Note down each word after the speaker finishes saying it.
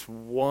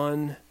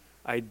one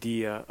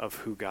idea of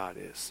who God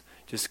is,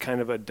 just kind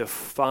of a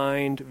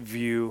defined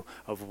view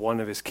of one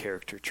of his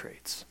character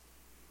traits.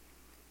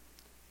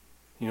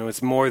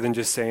 It's more than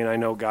just saying, I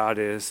know God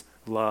is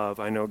love,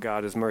 I know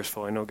God is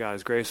merciful, I know God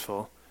is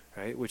graceful,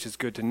 right? Which is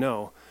good to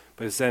know,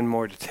 but it's then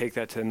more to take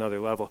that to another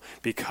level.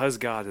 Because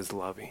God is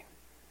loving,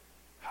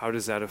 how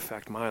does that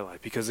affect my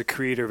life? Because the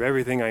creator of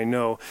everything I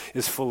know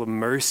is full of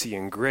mercy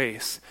and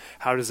grace.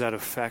 How does that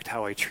affect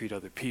how I treat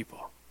other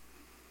people?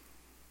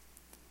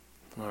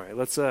 All right,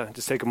 let's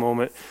just take a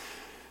moment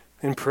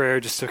in prayer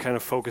just to kind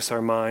of focus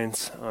our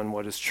minds on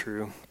what is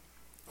true.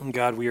 And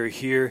God, we are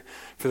here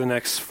for the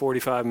next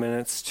 45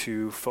 minutes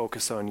to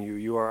focus on you.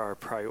 You are our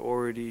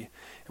priority,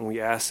 and we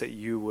ask that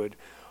you would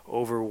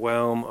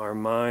overwhelm our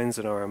minds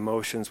and our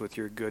emotions with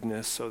your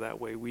goodness so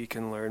that way we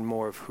can learn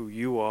more of who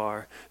you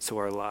are, so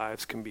our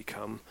lives can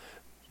become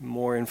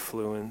more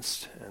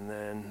influenced and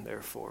then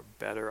therefore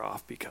better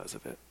off because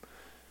of it.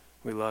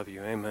 We love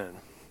you. Amen.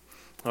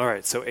 All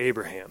right, so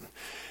Abraham.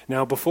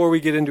 Now, before we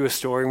get into a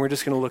story, and we're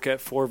just going to look at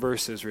 4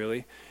 verses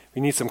really,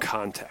 we need some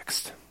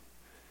context.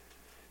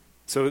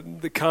 So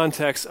the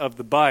context of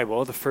the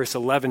Bible, the first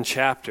 11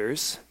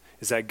 chapters,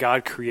 is that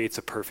God creates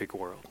a perfect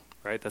world,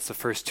 right? That's the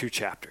first 2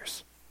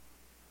 chapters.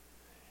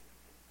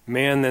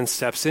 Man then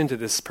steps into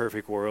this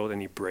perfect world and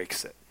he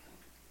breaks it.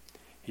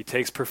 He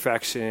takes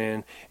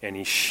perfection and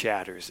he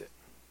shatters it.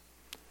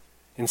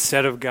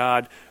 Instead of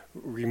God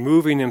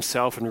removing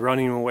himself and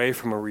running away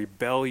from a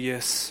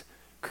rebellious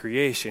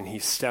creation, he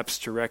steps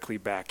directly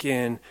back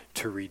in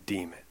to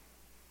redeem it.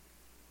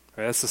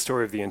 Right? That's the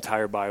story of the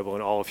entire Bible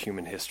and all of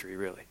human history,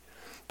 really.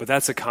 But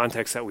that's the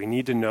context that we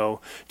need to know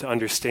to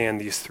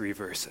understand these 3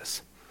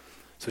 verses.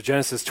 So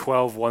Genesis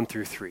 12, 1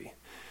 through 3.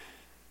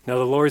 Now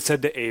the Lord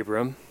said to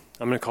Abram,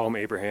 I'm going to call him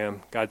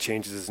Abraham. God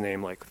changes his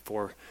name like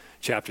 4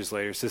 chapters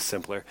later. It's just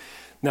simpler.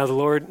 Now the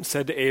Lord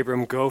said to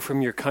Abram, go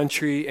from your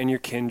country and your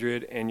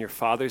kindred and your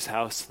father's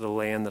house to the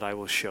land that I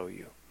will show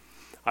you.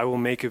 I will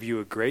make of you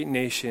a great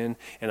nation,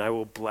 and I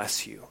will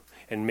bless you,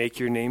 and make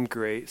your name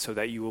great so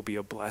that you will be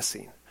a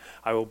blessing.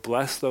 I will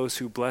bless those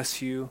who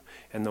bless you,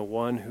 and the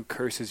one who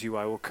curses you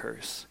I will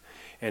curse.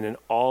 And in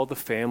all the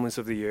families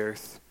of the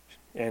earth,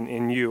 and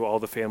in you all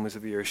the families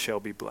of the earth shall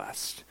be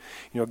blessed.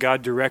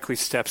 God directly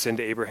steps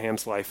into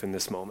Abraham's life in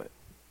this moment.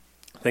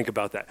 Think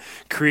about that.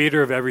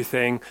 Creator of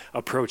everything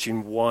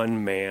approaching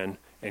one man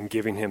and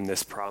giving him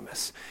this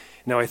promise.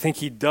 Now, I think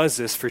he does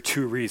this for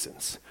 2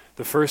 reasons.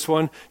 The first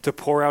one, to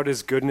pour out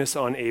his goodness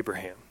on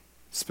Abraham,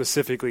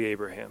 specifically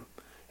Abraham.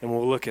 And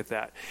we'll look at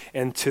that.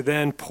 And to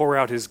then pour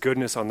out his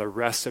goodness on the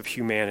rest of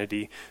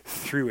humanity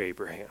through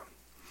Abraham.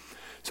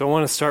 So I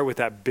want to start with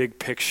that big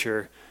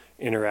picture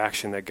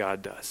interaction that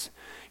God does.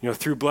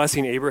 Through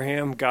blessing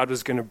Abraham, God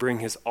was going to bring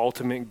his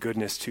ultimate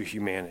goodness to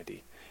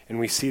humanity. And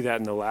we see that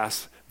in the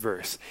last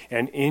verse.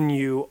 And in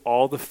you,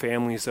 all the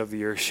families of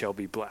the earth shall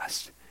be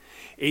blessed.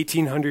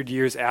 1,800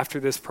 years after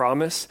this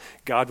promise,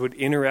 God would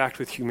interact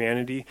with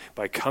humanity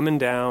by coming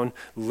down,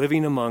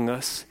 living among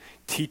us,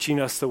 teaching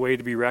us the way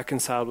to be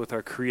reconciled with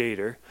our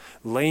Creator,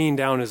 laying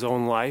down his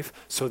own life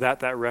so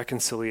that that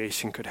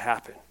reconciliation could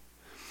happen.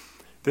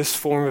 This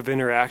form of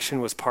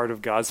interaction was part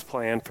of God's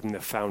plan from the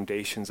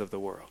foundations of the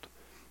world.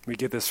 We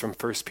get this from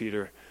 1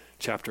 Peter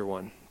chapter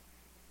 1.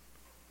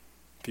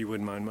 If you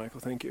wouldn't mind,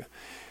 Michael, thank you.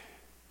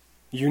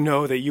 You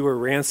know that you were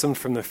ransomed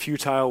from the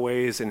futile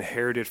ways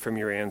inherited from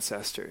your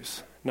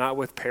ancestors, not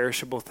with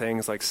perishable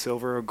things like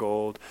silver or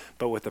gold,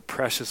 but with the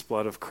precious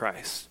blood of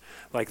Christ,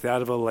 like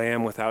that of a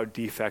lamb without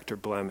defect or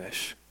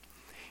blemish.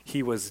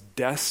 He was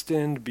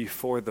destined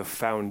before the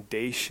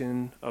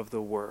foundation of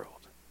the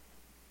world.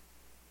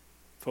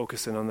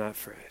 Focus in on that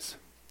phrase.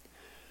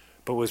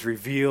 But was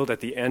revealed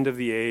at the end of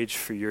the age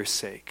for your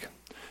sake.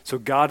 So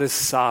God is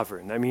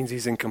sovereign. That means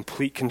he's in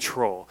complete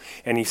control,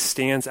 and he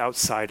stands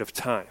outside of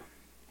time.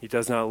 He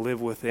does not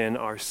live within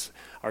our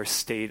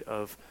state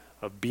of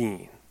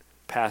being.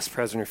 Past,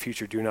 present, or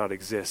future do not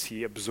exist.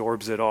 He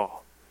absorbs it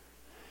all.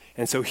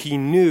 And so he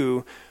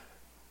knew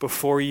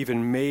before he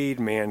even made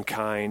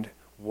mankind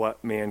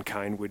what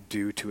mankind would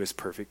do to his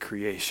perfect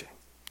creation.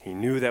 He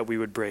knew that we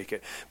would break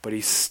it, but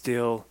he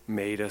still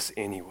made us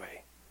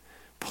anyway,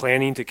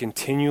 planning to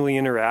continually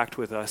interact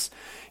with us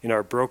in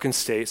our broken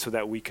state so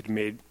that we could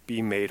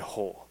be made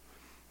whole.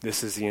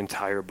 This is the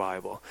entire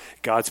Bible.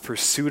 God's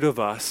pursuit of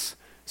us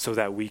so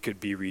that we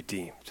could be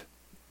redeemed.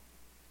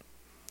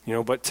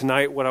 But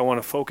tonight what I want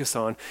to focus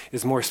on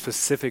is more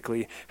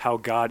specifically how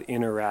God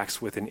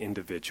interacts with an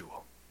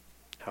individual.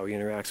 How he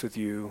interacts with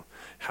you,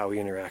 how he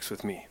interacts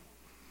with me.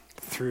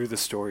 Through the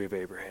story of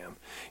Abraham.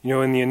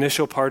 In the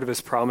initial part of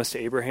his promise to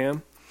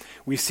Abraham,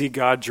 we see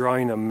God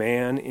drawing a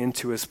man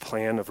into his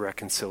plan of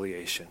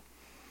reconciliation.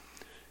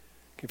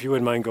 If you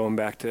wouldn't mind going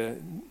back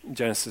to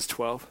Genesis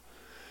 12.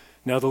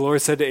 Now the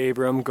Lord said to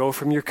Abram, go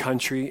from your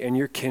country and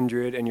your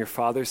kindred and your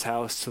father's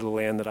house to the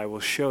land that I will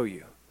show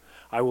you.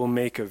 I will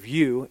make of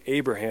you,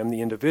 Abraham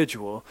the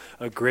individual,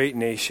 a great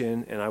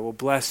nation, and I will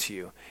bless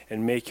you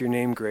and make your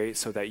name great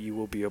so that you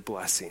will be a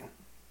blessing.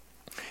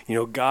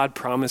 God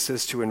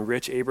promises to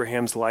enrich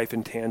Abraham's life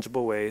in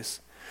tangible ways,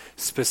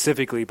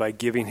 specifically by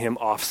giving him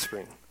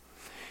offspring.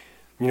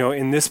 You know,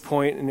 in this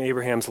point in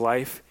Abraham's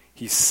life,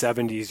 he's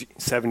 70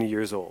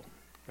 years old.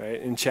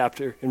 Right?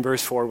 In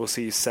verse 4, we'll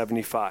see he's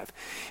 75.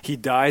 He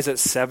dies at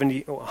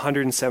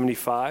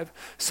 175,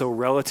 so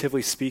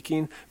relatively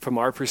speaking, from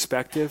our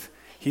perspective,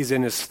 he's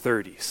in his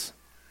 30s.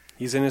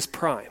 He's in his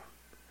prime.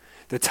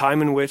 The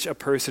time in which a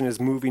person is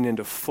moving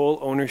into full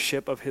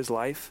ownership of his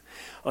life,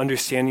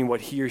 understanding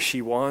what he or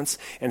she wants,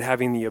 and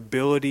having the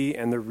ability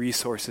and the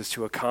resources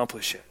to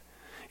accomplish it.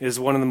 It is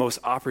one of the most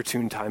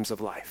opportune times of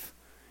life.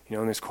 You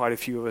know, and there's quite a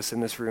few of us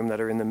in this room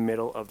that are in the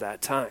middle of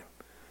that time.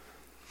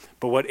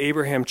 But what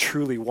Abraham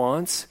truly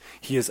wants,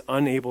 he is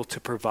unable to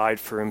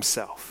provide for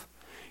himself.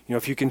 You know,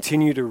 if you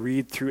continue to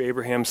read through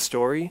Abraham's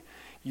story,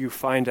 you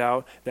find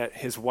out that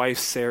his wife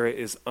Sarah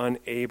is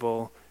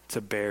unable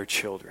to bear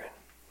children.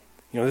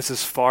 You know, this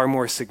is far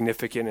more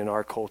significant in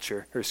our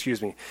culture,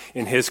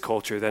 in his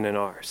culture than in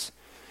ours.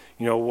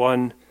 You know,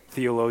 one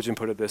theologian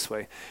put it this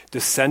way: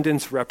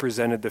 descendants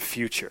represented the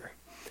future.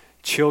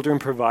 Children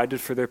provided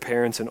for their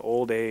parents in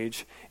old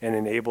age and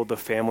enabled the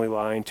family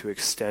line to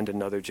extend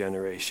another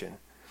generation.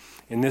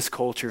 In this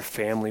culture,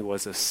 family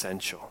was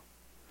essential.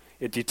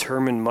 It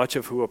determined much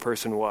of who a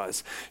person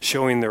was,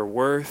 showing their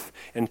worth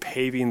and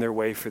paving their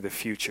way for the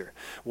future.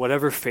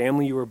 Whatever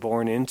family you were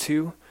born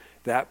into,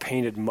 that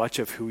painted much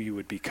of who you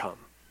would become.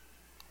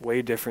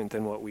 Way different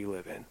than what we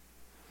live in.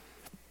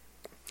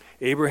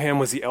 Abraham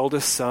was the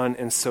eldest son,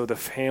 and so the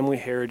family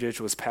heritage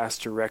was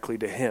passed directly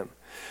to him.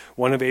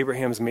 One of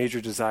Abraham's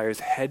major desires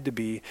had to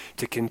be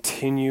to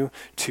continue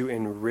to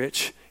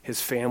enrich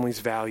his family's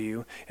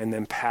value and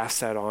then pass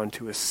that on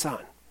to his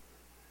son.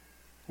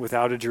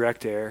 Without a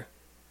direct heir,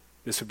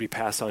 this would be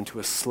passed on to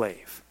a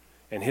slave,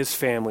 and his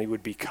family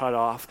would be cut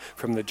off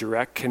from the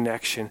direct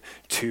connection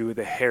to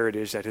the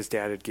heritage that his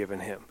dad had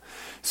given him.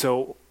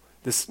 So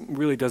this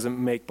really doesn't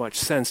make much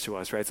sense to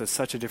us, right? It's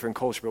such a different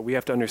culture, but we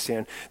have to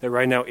understand that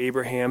right now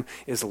Abraham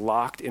is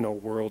locked in a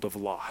world of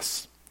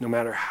loss. No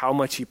matter how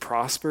much he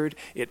prospered,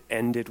 it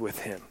ended with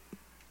him.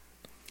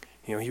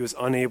 You know, he was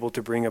unable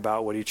to bring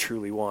about what he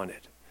truly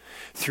wanted.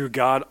 Through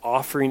God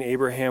offering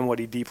Abraham what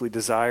he deeply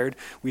desired,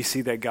 we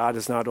see that God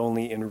is not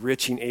only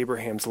enriching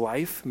Abraham's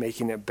life,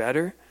 making it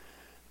better,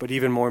 but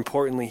even more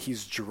importantly,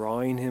 he's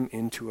drawing him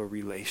into a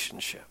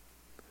relationship.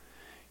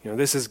 You know,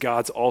 this is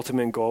God's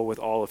ultimate goal with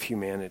all of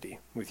humanity,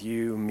 with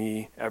you,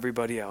 me,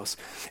 everybody else,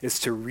 is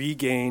to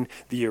regain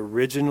the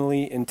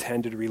originally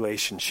intended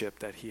relationship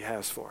that he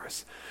has for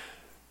us.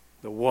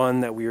 The one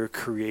that we were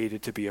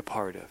created to be a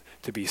part of,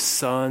 to be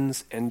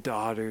sons and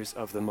daughters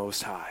of the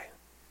Most High.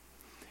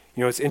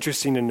 You know, it's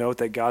interesting to note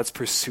that God's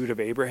pursuit of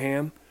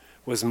Abraham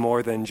was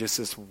more than just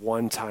this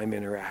one-time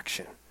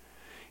interaction.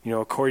 You know,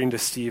 according to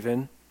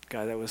Stephen,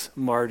 guy that was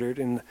martyred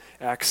in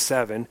Acts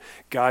 7,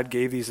 God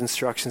gave these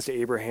instructions to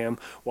Abraham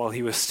while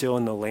he was still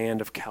in the land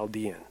of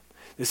Chaldean.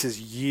 This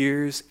is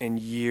years and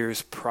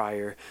years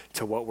prior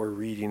to what we're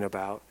reading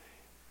about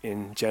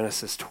in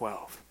Genesis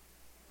 12.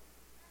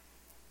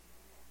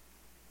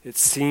 It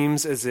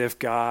seems as if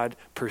God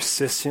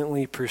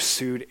persistently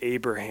pursued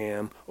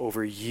Abraham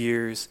over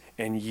years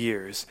and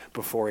years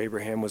before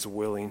Abraham was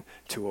willing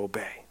to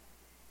obey.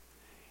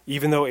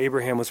 Even though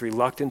Abraham was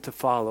reluctant to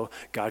follow,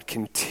 God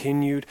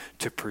continued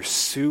to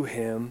pursue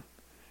him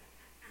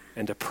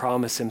and to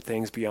promise him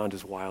things beyond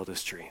his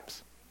wildest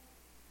dreams.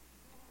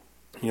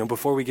 You know,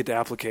 before we get to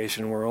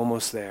application, we're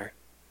almost there.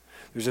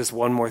 There's just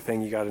one more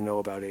thing you got to know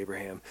about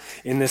Abraham.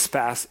 In this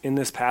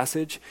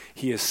passage,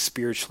 he is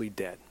spiritually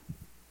dead.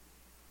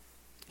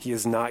 He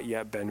has not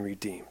yet been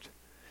redeemed.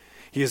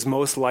 He is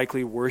most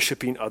likely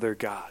worshiping other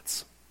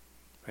gods.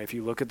 Right? If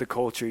you look at the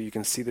culture, you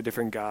can see the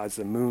different gods,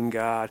 the moon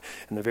god,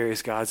 and the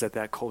various gods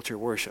that culture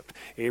worshipped.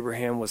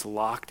 Abraham was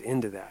locked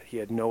into that. He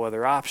had no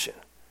other option.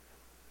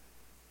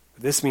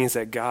 This means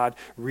that God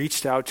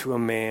reached out to a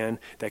man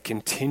that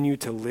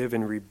continued to live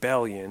in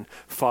rebellion,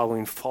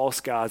 following false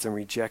gods and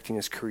rejecting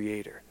his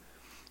creator.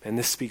 And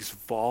this speaks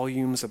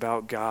volumes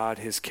about God,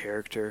 his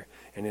character,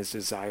 and his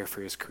desire for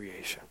his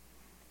creation.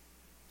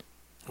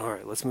 All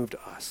right, let's move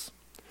to us.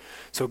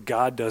 So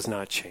God does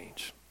not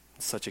change.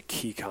 It's such a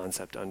key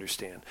concept to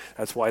understand.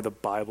 That's why the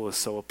Bible is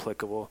so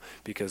applicable,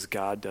 because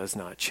God does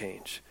not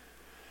change.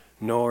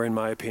 Nor, in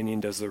my opinion,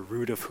 does the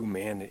root of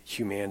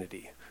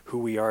humanity, who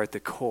we are at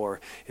the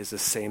core, is the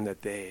same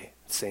that they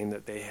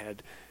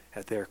had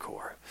at their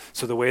core.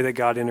 So the way that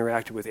God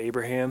interacted with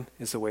Abraham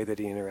is the way that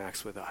he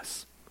interacts with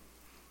us.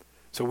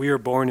 So we are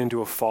born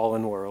into a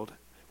fallen world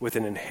with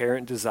an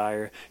inherent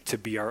desire to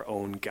be our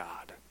own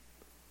God,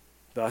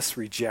 thus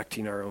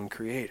rejecting our own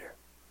creator.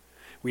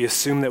 We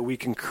assume that we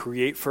can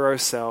create for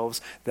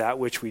ourselves that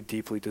which we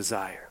deeply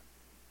desire,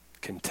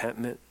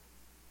 contentment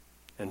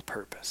and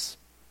purpose.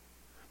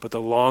 But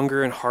the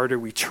longer and harder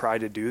we try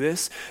to do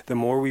this, the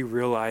more we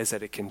realize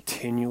that it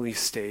continually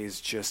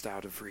stays just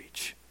out of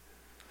reach.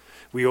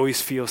 We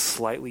always feel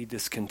slightly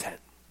discontent,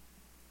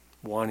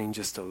 wanting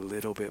just a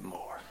little bit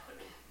more,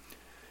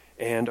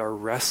 and are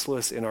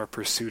restless in our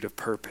pursuit of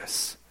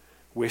purpose,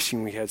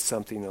 wishing we had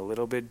something a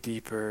little bit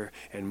deeper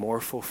and more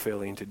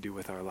fulfilling to do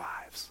with our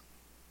lives.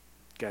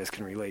 guys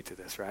can relate to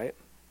this, right?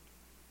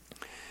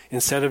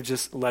 Instead of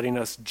just letting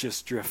us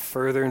just drift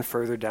further and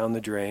further down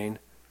the drain,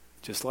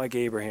 just like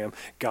Abraham,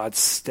 God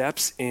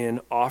steps in,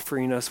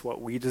 offering us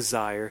what we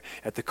desire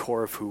at the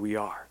core of who we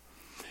are.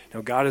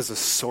 Now, God is a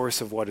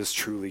source of what is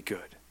truly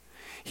good.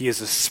 He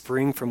is a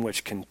spring from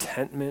which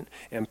contentment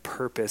and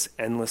purpose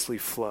endlessly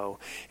flow,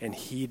 and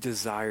he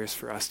desires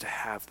for us to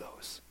have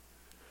those.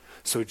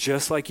 So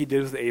just like he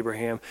did with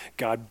Abraham,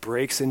 God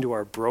breaks into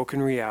our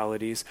broken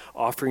realities,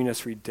 offering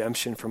us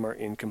redemption from our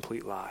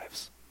incomplete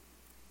lives.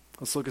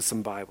 Let's look at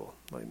some Bible,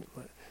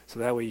 so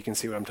that way you can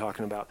see what I'm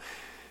talking about.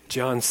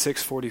 John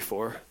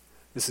 6:44,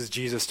 this is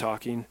Jesus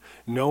talking.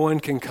 No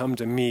one can come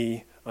to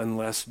me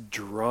unless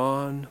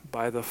drawn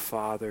by the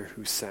Father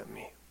who sent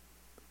me,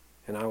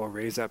 and I will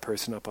raise that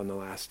person up on the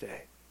last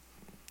day.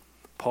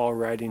 Paul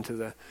writing to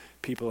the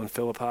people in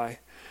Philippi,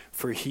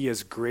 for he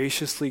has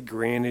graciously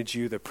granted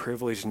you the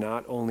privilege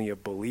not only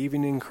of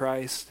believing in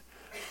Christ,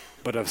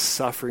 but of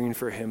suffering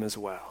for him as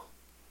well.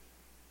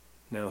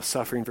 Now,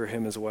 suffering for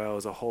him as well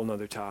is a whole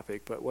nother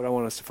topic, but what I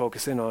want us to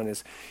focus in on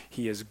is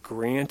he has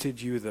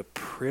granted you the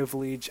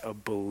privilege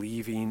of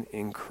believing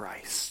in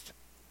Christ.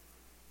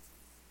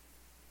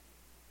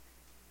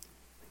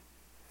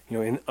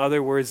 In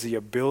other words, the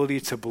ability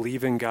to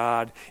believe in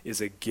God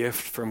is a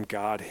gift from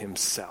God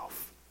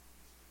himself.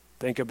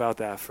 Think about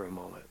that for a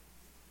moment.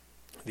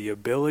 The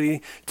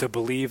ability to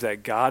believe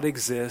that God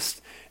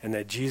exists and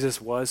that Jesus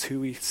was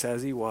who he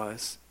says he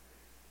was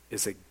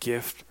is a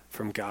gift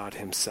from God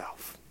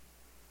himself.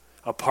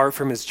 Apart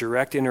from his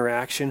direct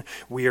interaction,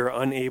 we are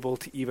unable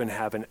to even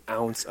have an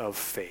ounce of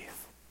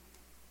faith.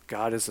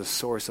 God is the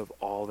source of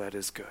all that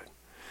is good.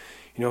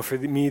 For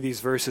me,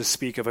 these verses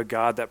speak of a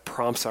God that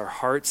prompts our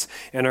hearts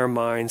and our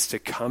minds to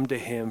come to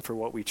him for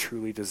what we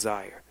truly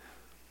desire.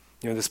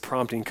 This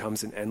prompting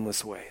comes in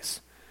endless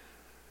ways.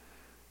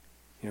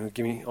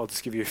 I'll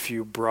just give you a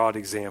few broad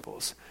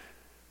examples.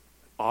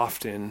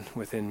 Often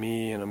within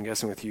me, and I'm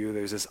guessing with you,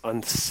 there's this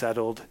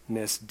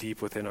unsettledness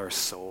deep within our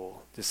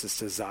soul, just this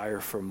desire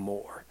for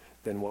more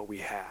than what we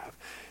have.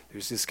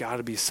 There's just got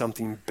to be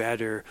something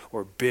better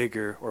or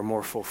bigger or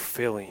more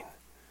fulfilling.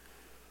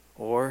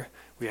 Or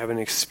we have an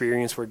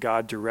experience where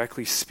God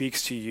directly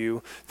speaks to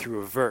you through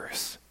a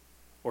verse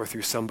or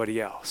through somebody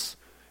else,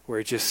 where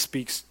it just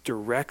speaks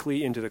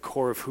directly into the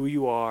core of who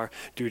you are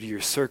due to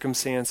your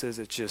circumstances.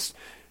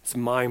 It's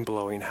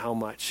mind-blowing how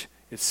much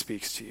it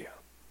speaks to you.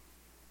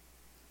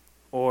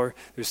 Or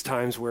there's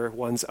times where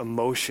one's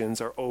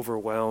emotions are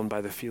overwhelmed by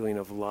the feeling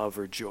of love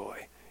or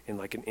joy in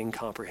like an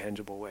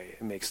incomprehensible way.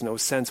 It makes no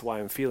sense why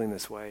I'm feeling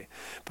this way,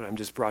 but I'm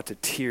just brought to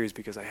tears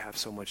because I have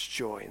so much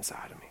joy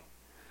inside of me.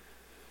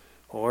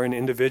 Or an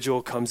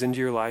individual comes into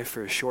your life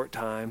for a short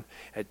time,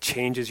 it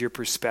changes your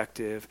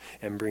perspective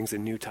and brings a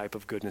new type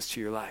of goodness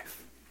to your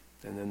life,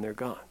 and then they're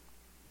gone.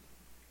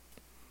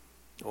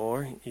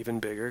 Or, even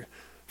bigger,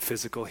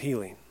 physical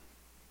healing.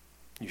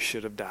 You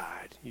should have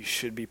died. You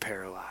should be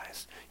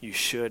paralyzed. You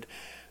should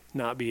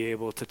not be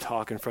able to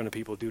talk in front of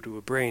people due to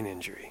a brain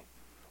injury.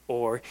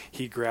 Or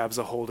he grabs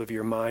a hold of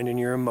your mind and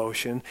your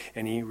emotion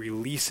and he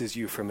releases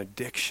you from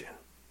addiction.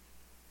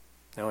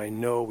 Now I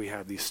know we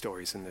have these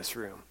stories in this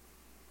room.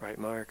 Right,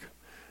 Mark?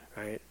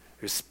 Right?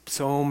 There's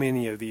so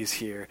many of these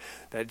here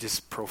that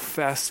just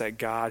profess that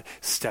God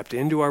stepped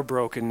into our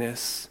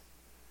brokenness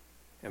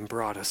and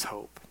brought us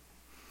hope.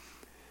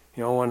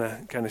 I want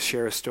to kind of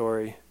share a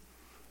story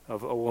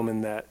of a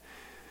woman that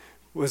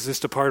was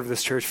just a part of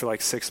this church for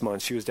like 6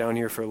 months. She was down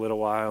here for a little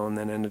while and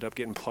then ended up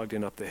getting plugged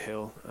in up the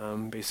hill,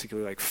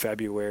 basically like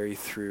February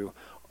through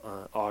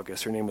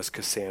August. Her name was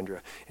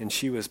Cassandra, and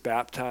she was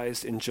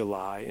baptized in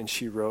July, and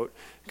she wrote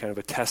kind of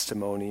a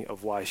testimony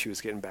of why she was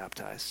getting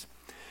baptized.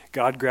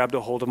 God grabbed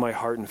a hold of my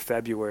heart in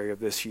February of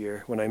this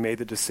year when I made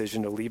the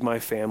decision to leave my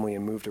family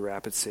and move to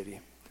Rapid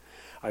City.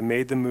 I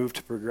made the move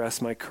to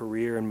progress my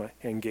career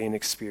and gain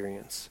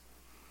experience.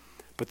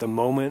 But the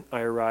moment I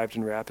arrived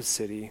in Rapid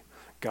City,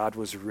 God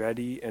was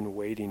ready and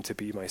waiting to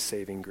be my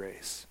saving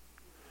grace.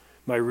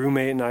 My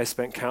roommate and I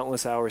spent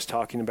countless hours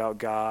talking about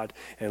God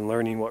and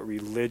learning what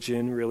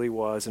religion really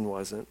was and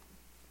wasn't.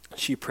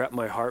 She prepped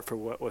my heart for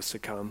what was to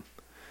come.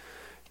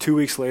 2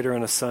 weeks later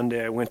on a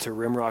Sunday, I went to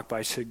Rimrock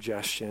by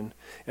suggestion,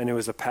 and it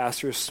was a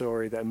pastor's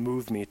story that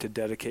moved me to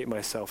dedicate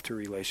myself to a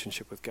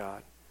relationship with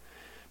God.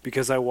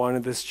 Because I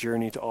wanted this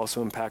journey to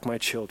also impact my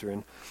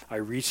children, I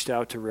reached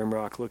out to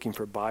Rimrock looking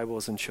for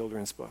Bibles and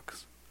children's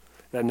books.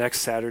 That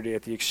next Saturday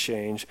at the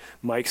Exchange,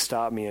 Mike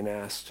stopped me and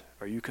asked,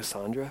 "Are you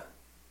Cassandra?"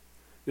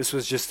 This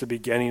was just the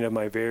beginning of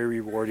my very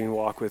rewarding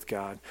walk with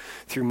God.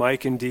 Through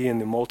Mike and Dee and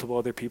the multiple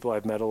other people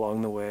I've met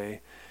along the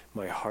way,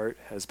 my heart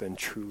has been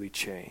truly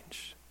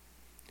changed.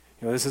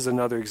 This is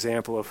another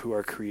example of who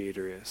our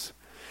Creator is.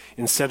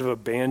 Instead of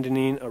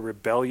abandoning a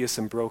rebellious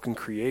and broken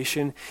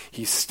creation,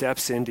 he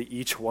steps into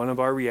each one of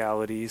our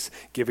realities,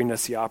 giving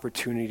us the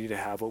opportunity to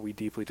have what we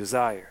deeply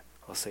desire.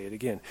 I'll say it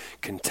again,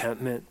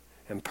 contentment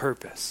and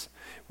purpose,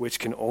 which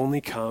can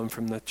only come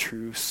from the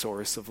true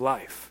source of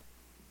life.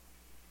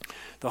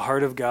 The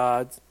heart of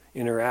God's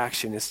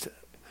interaction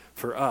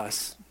for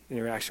us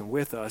interaction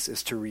with us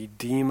is to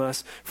redeem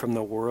us from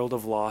the world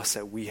of loss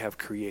that we have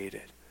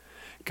created.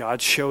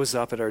 God shows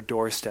up at our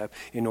doorstep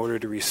in order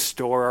to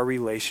restore our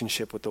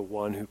relationship with the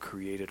one who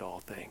created all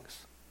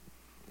things.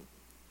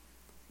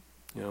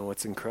 You know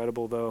what's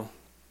incredible, though?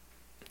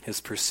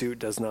 His pursuit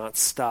does not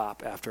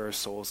stop after our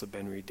souls have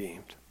been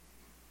redeemed.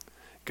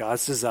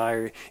 God's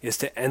desire is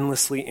to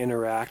endlessly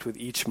interact with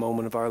each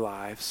moment of our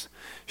lives,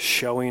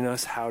 showing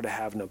us how to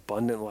have an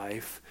abundant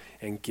life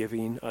and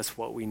giving us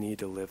what we need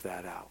to live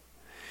that out.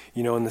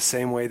 You know, in the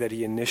same way that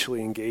he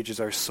initially engages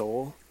our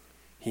soul,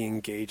 he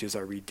engages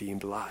our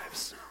redeemed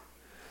lives.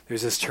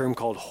 There's this term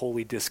called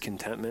holy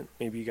discontentment.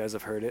 Maybe you guys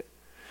have heard it.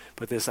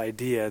 But this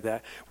idea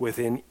that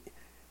within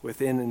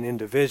an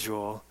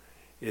individual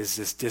is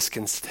this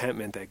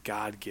discontentment that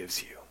God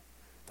gives you.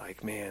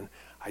 Like, man,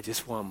 I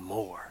just want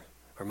more.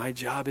 Or my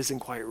job isn't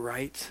quite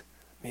right.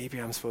 Maybe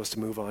I'm supposed to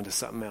move on to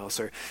something else.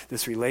 Or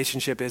this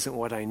relationship isn't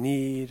what I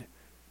need.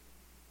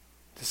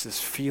 There's this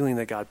feeling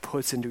that God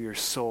puts into your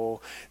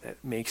soul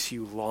that makes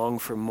you long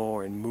for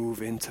more and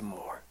move into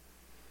more.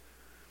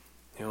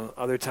 You know,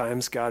 other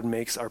times God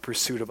makes our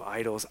pursuit of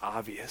idols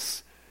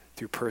obvious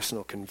through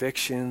personal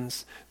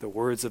convictions, the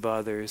words of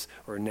others,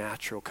 or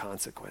natural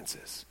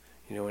consequences.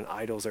 You know, and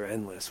idols are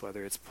endless,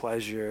 whether it's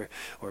pleasure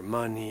or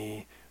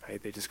money,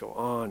 right? They just go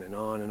on and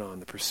on and on.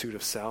 The pursuit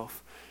of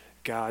self.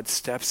 God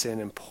steps in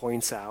and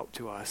points out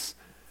to us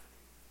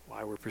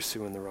why we're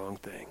pursuing the wrong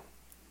thing.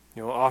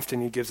 You know,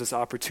 often he gives us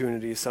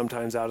opportunities,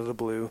 sometimes out of the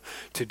blue,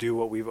 to do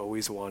what we've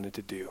always wanted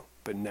to do,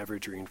 but never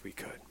dreamed we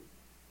could.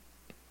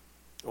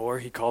 Or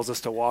he calls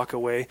us to walk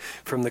away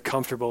from the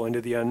comfortable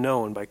into the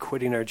unknown by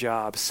quitting our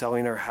job,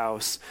 selling our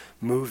house,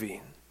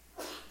 moving.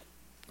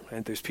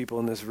 And there's people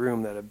in this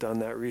room that have done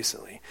that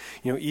recently.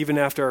 You know, even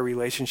after our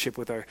relationship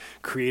with our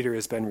Creator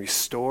has been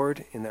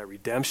restored in that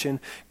redemption,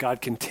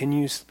 God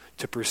continues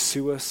to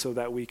pursue us so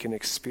that we can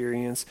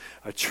experience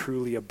a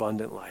truly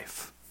abundant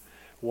life,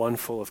 one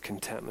full of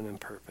contentment and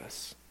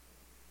purpose.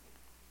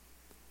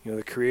 You know,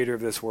 the Creator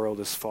of this world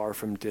is far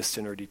from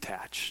distant or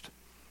detached.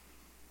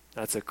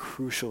 That's a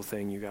crucial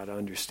thing you got to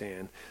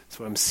understand.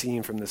 So what I'm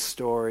seeing from this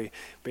story,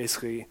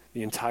 basically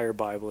the entire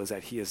Bible, is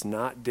that he is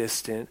not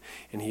distant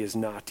and he is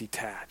not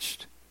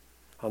detached.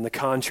 On the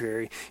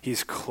contrary,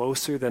 he's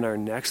closer than our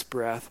next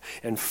breath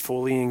and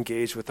fully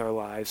engaged with our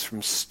lives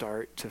from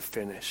start to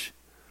finish.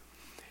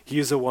 He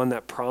is the one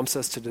that prompts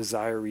us to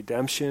desire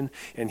redemption,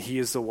 and he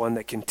is the one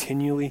that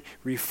continually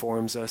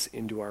reforms us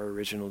into our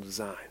original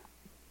design.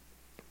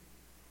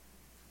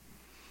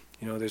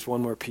 You know, there's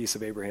one more piece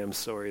of Abraham's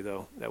story,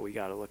 though, that we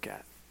got to look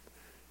at.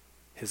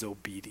 His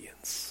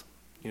obedience.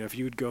 You know, if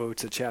you would go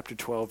to chapter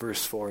 12,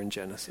 verse 4 in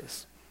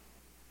Genesis.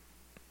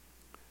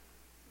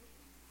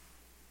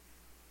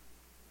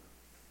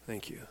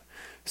 Thank you.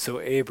 So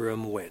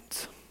Abram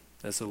went,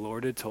 as the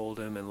Lord had told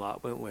him, and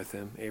Lot went with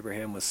him.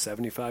 Abraham was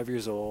 75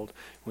 years old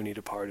when he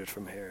departed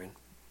from Haran.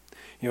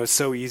 You know, it's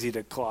so easy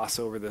to gloss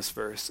over this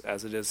verse,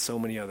 as it is so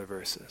many other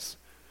verses.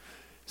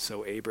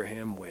 So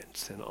Abraham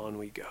went, and on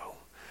we go.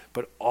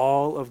 But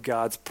all of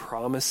God's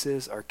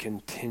promises are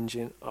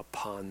contingent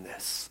upon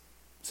this.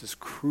 This is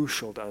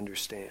crucial to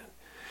understand.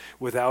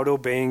 Without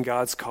obeying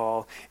God's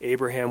call,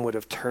 Abraham would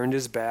have turned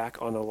his back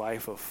on a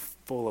life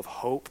full of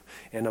hope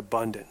and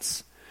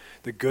abundance.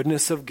 The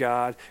goodness of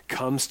God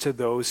comes to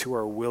those who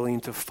are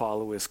willing to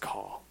follow his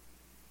call.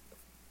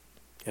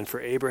 And for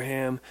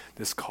Abraham,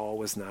 this call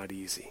was not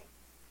easy.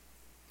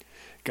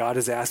 God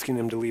is asking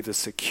him to leave the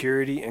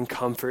security and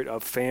comfort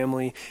of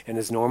family and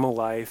his normal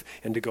life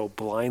and to go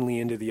blindly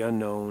into the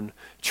unknown,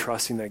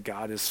 trusting that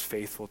God is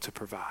faithful to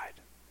provide.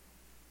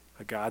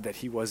 A God that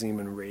he wasn't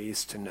even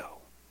raised to know.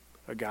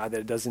 A God that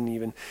it doesn't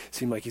even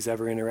seem like he's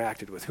ever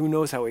interacted with. Who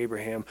knows how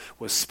Abraham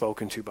was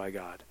spoken to by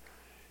God?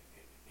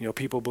 You know,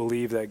 people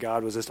believe that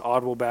God was just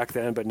audible back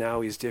then, but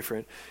now he's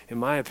different. In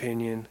my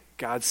opinion,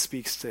 God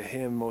speaks to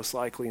him most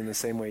likely in the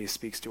same way he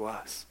speaks to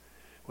us.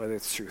 Whether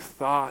it's through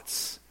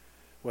thoughts,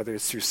 whether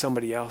it's through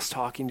somebody else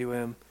talking to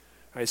him.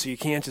 Right? So you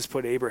can't just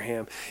put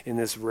Abraham in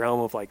this realm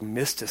of like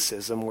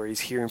mysticism where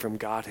he's hearing from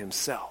God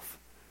himself.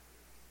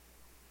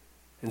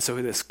 And so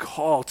this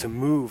call to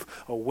move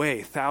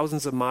away,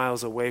 thousands of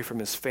miles away from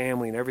his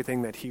family and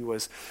everything that he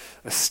was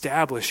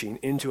establishing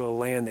into a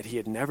land that he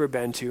had never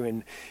been to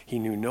and he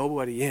knew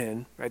nobody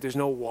in, right? There's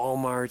no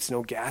Walmarts,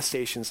 no gas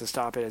stations to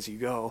stop it as you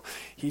go.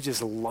 He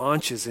just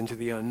launches into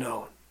the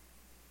unknown.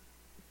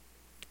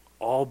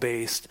 All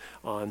based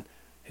on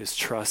his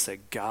trust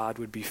that God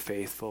would be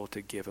faithful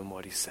to give him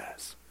what he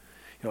says.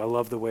 You know, I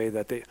love the way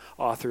that the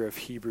author of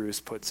Hebrews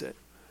puts it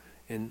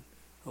in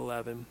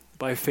 11.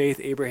 By faith,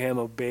 Abraham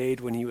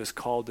obeyed when he was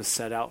called to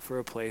set out for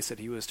a place that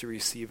he was to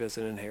receive as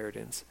an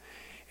inheritance.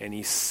 And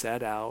he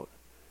set out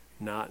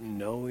not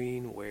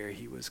knowing where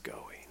he was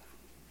going.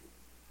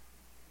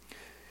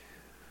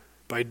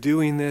 By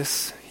doing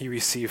this, he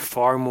received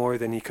far more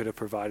than he could have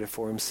provided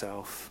for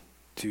himself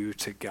due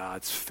to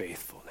God's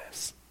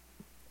faithfulness.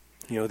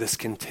 You know, this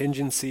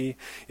contingency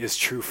is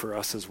true for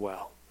us as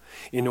well.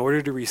 In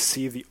order to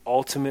receive the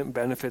ultimate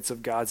benefits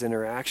of God's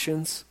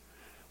interactions,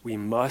 we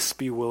must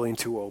be willing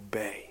to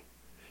obey,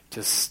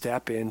 to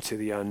step into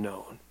the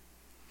unknown.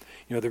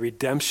 You know, the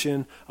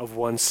redemption of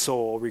one's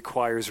soul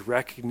requires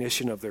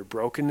recognition of their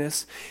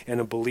brokenness and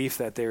a belief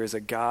that there is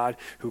a God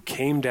who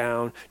came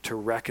down to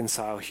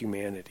reconcile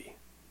humanity.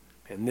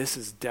 And this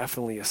is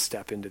definitely a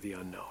step into the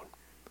unknown.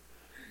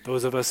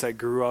 Those of us that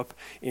grew up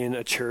in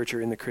a church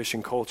or in the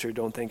Christian culture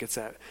don't think it's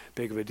that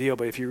big of a deal.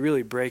 But if you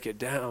really break it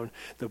down,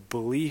 the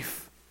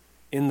belief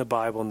in the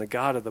Bible and the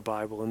God of the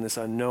Bible and this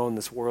unknown,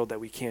 this world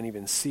that we can't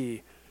even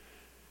see,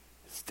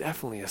 it's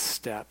definitely a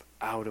step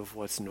out of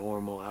what's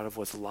normal, out of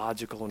what's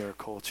logical in our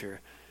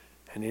culture,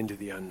 and into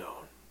the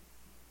unknown.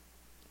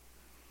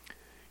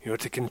 You know,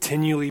 to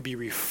continually be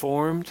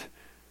reformed,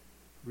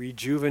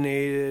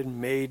 rejuvenated,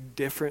 made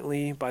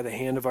differently by the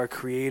hand of our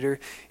Creator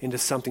into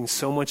something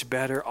so much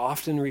better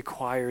often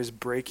requires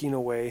breaking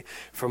away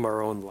from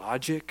our own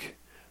logic,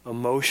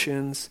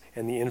 emotions,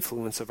 and the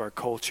influence of our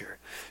culture,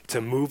 to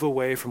move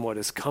away from what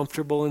is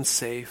comfortable and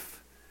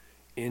safe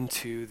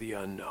into the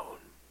unknown.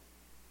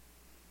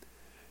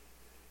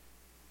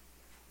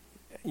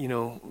 You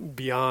know,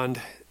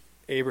 beyond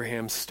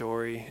Abraham's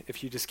story,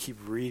 if you just keep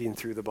reading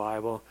through the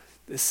Bible,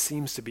 this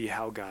seems to be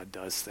how God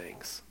does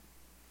things.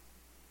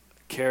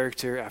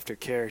 Character after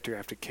character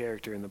after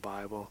character in the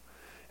Bible.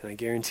 And I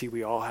guarantee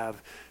we all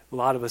have, a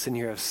lot of us in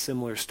here have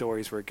similar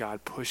stories where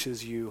God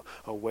pushes you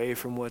away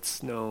from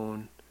what's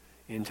known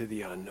into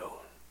the unknown.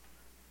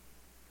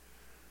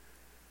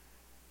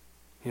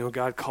 You know,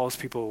 God calls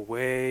people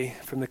away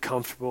from the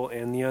comfortable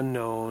and the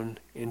unknown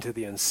into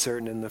the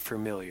uncertain and the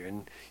familiar.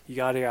 And you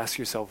got to ask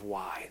yourself,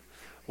 why?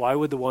 Why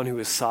would the one who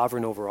is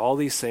sovereign over all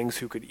these things,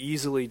 who could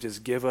easily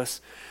just give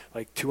us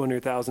like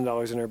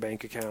 $200,000 in our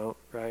bank account,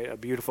 right? A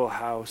beautiful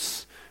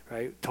house,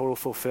 right? Total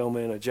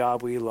fulfillment, a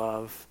job we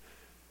love,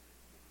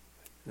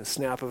 the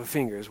snap of a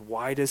fingers.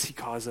 Why does he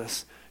cause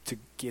us to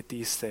get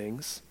these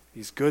things,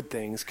 these good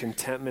things,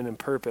 contentment and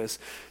purpose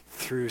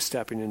through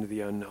stepping into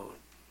the unknown?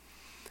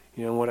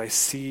 You know, what I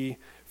see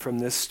from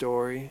this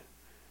story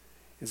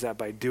is that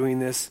by doing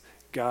this,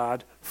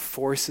 God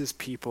forces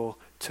people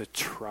to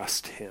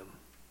trust him.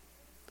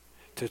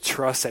 To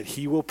trust that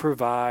he will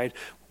provide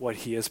what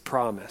he has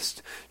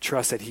promised.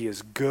 Trust that he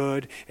is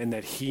good and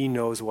that he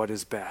knows what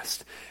is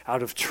best.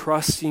 Out of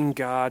trusting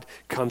God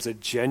comes a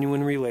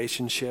genuine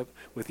relationship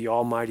with the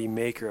Almighty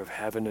Maker of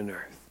heaven and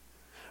earth.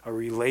 A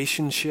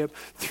relationship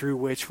through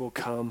which will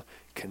come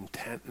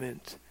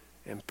contentment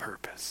and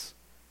purpose.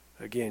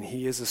 Again,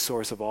 he is the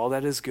source of all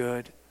that is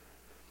good.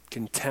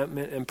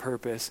 Contentment and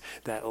purpose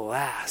that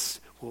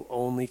last will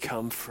only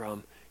come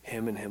from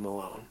him and him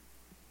alone.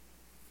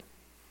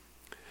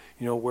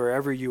 You know,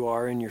 wherever you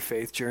are in your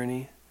faith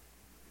journey,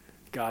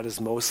 God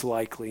is most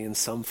likely in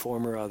some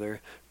form or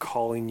other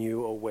calling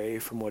you away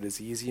from what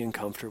is easy and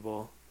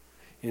comfortable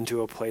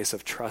into a place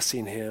of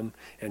trusting him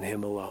and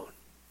him alone.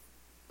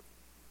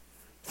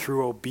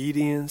 Through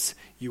obedience,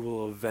 you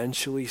will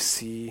eventually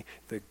see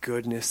the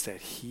goodness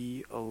that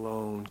he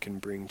alone can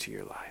bring to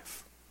your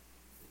life.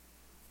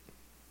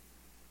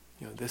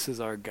 You know, this is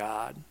our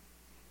God,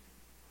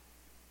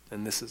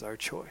 and this is our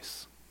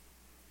choice.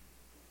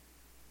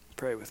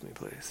 Pray with me,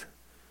 please.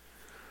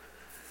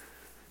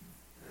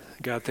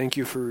 God, thank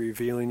you for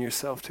revealing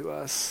yourself to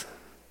us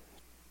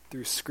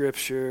through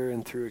Scripture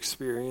and through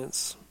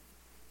experience.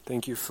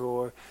 Thank you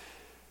for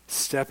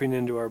stepping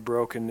into our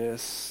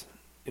brokenness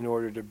in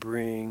order to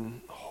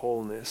bring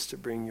wholeness, to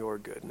bring your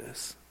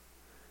goodness.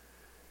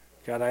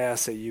 God, I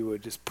ask that you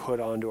would just put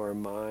onto our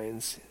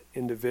minds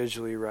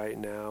individually right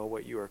now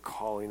what you are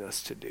calling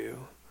us to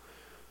do.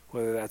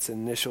 Whether that's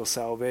initial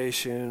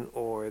salvation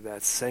or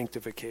that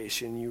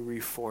sanctification, you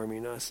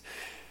reforming us.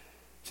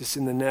 Just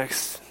in the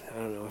next,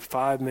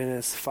 5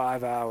 minutes,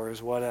 5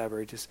 hours,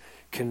 whatever, just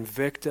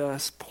convict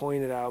us,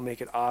 point it out,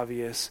 make it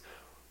obvious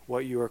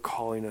what you are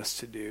calling us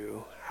to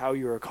do, how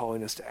you are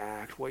calling us to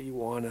act, what you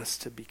want us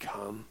to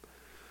become.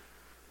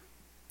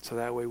 So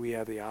that way we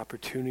have the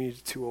opportunity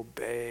to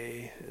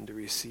obey and to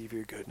receive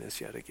your goodness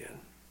yet again.